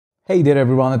Hey there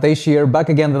everyone, Atesh here, back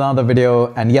again with another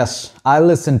video, and yes, I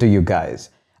listen to you guys.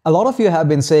 A lot of you have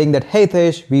been saying that, hey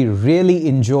Atesh, we really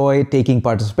enjoy taking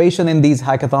participation in these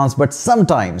hackathons, but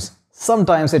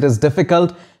sometimes it is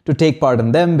difficult to take part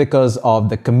in them because of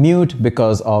the commute,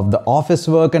 because of the office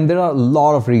work, and there are a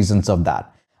lot of reasons of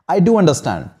that. I do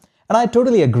understand. And I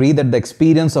totally agree that the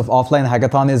experience of offline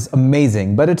hackathon is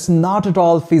amazing, but it's not at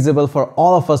all feasible for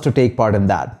all of us to take part in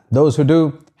that. Those who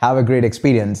do have a great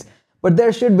experience. But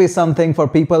there should be something for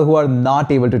people who are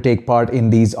not able to take part in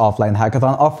these offline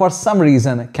hackathon or for some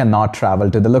reason cannot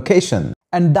travel to the location.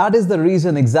 And that is the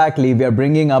reason exactly we are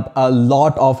bringing up a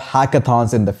lot of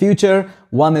hackathons in the future.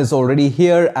 One is already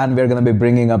here and we're going to be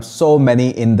bringing up so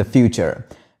many in the future.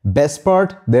 Best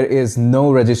part, there is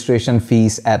no registration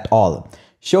fees at all.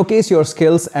 Showcase your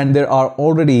skills, and there are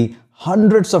already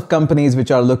hundreds of companies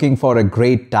which are looking for a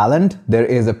great talent. There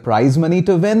is a prize money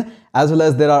to win, as well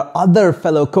as there are other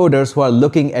fellow coders who are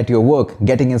looking at your work,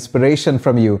 getting inspiration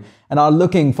from you, and are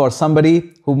looking for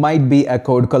somebody who might be a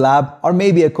code collab or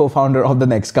maybe a co-founder of the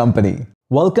next company.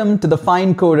 Welcome to the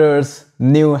Fine Coders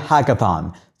new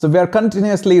hackathon. So we are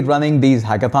continuously running these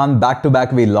hackathons back to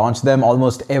back. We launch them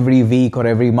almost every week or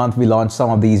every month. We launch some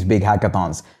of these big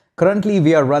hackathons. Currently,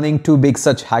 we are running two big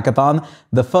such hackathon.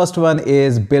 The first one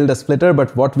is Build a Splitter,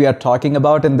 but what we are talking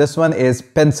about in this one is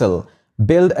Pencil.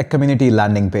 Build a community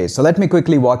landing page. So let me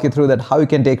quickly walk you through that, how you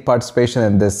can take participation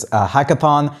in this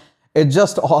hackathon. It's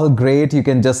just all great. You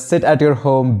can just sit at your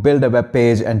home, build a web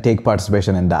page and take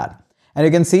participation in that. And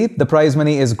you can see the prize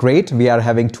money is great. We are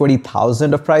having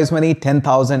 20,000 of prize money,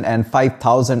 10,000 and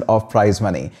 5,000 of prize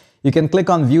money. You can click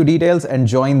on view details and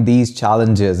join these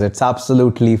challenges. It's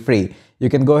absolutely free. You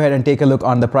can go ahead and take a look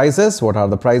on the prizes. What are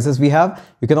the prizes we have?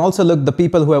 You can also look the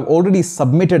people who have already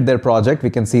submitted their project. We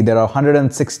can see there are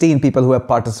 116 people who have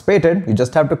participated. You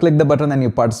just have to click the button and you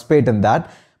participate in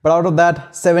that. But out of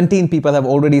that, 17 people have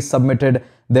already submitted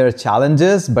their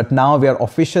challenges. But now we are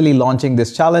officially launching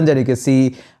this challenge, and you can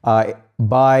see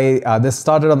this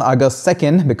started on August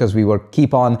 2nd because we will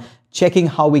keep on checking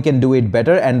how we can do it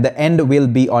better, and the end will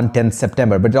be on 10th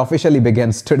September, but it officially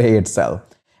begins today itself.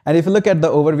 And if you look at the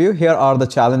overview, here are the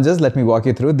challenges. Let me walk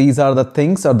you through. These are the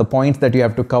things or the points that you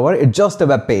have to cover. It's just a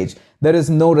web page. There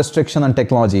is no restriction on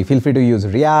technology. Feel free to use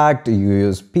React, you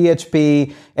use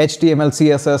PHP, HTML,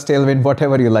 CSS, Tailwind,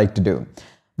 whatever you like to do.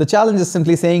 The challenge is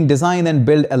simply saying design and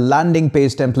build a landing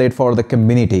page template for the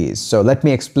communities. So let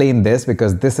me explain this,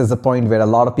 because this is a point where a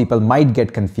lot of people might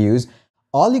get confused.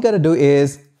 All you got to do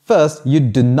is, first, you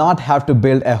do not have to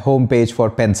build a homepage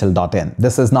for pencil.in.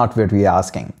 This is not what we are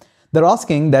asking. They're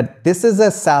asking that this is a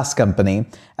SaaS company,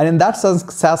 and in that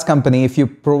SaaS company, if you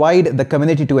provide the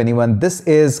community to anyone, this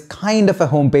is kind of a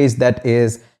homepage that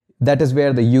is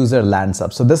where the user lands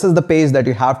up. So this is the page that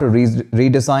you have to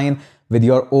redesign with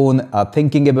your own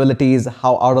thinking abilities,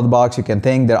 how out of the box you can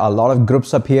think. There are a lot of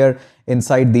groups up here.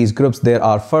 Inside these groups, there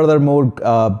are furthermore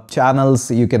channels.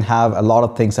 You can have a lot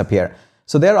of things up here.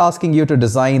 So they're asking you to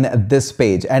design this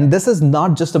page, and this is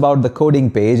not just about the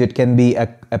coding page. It can be a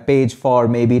page for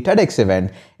maybe TEDx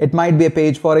event. It might be a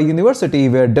page for a university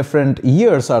where different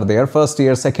years are there, first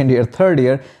year, second year, third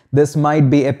year. This might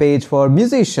be a page for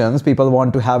musicians. People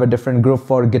want to have a different group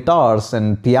for guitars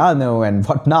and piano and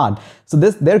whatnot. So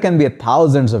there can be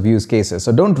thousands of use cases.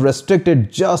 So don't restrict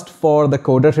it just for the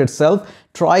coder itself.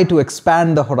 Try to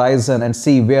expand the horizon and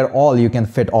see where all you can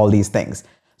fit all these things.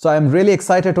 So I'm really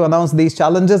excited to announce these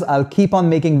challenges. I'll keep on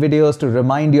making videos to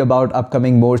remind you about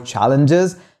upcoming more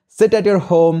challenges. Sit at your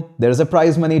home. There is a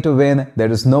prize money to win.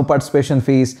 There is no participation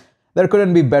fees. There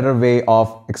couldn't be a better way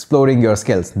of exploring your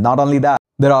skills. Not only that,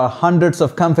 there are hundreds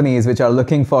of companies which are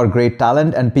looking for great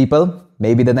talent and people.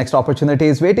 Maybe the next opportunity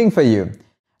is waiting for you.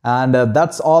 And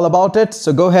that's all about it.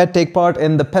 So go ahead, take part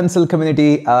in the Pencil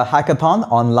Community Hackathon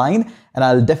online, and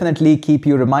I'll definitely keep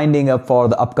you reminding up for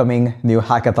the upcoming new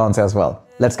hackathons as well.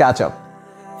 Let's catch up.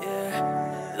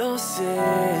 Yeah, lo sé.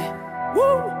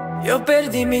 Yo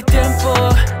perdí mi tiempo,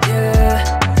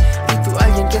 yeah. Y tú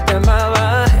alguien que te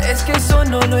amaba, es que eso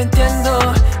no lo entiendo,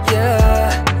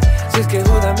 yeah. Si es que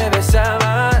Judas me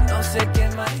besaba, no sé qué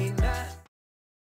imaginar.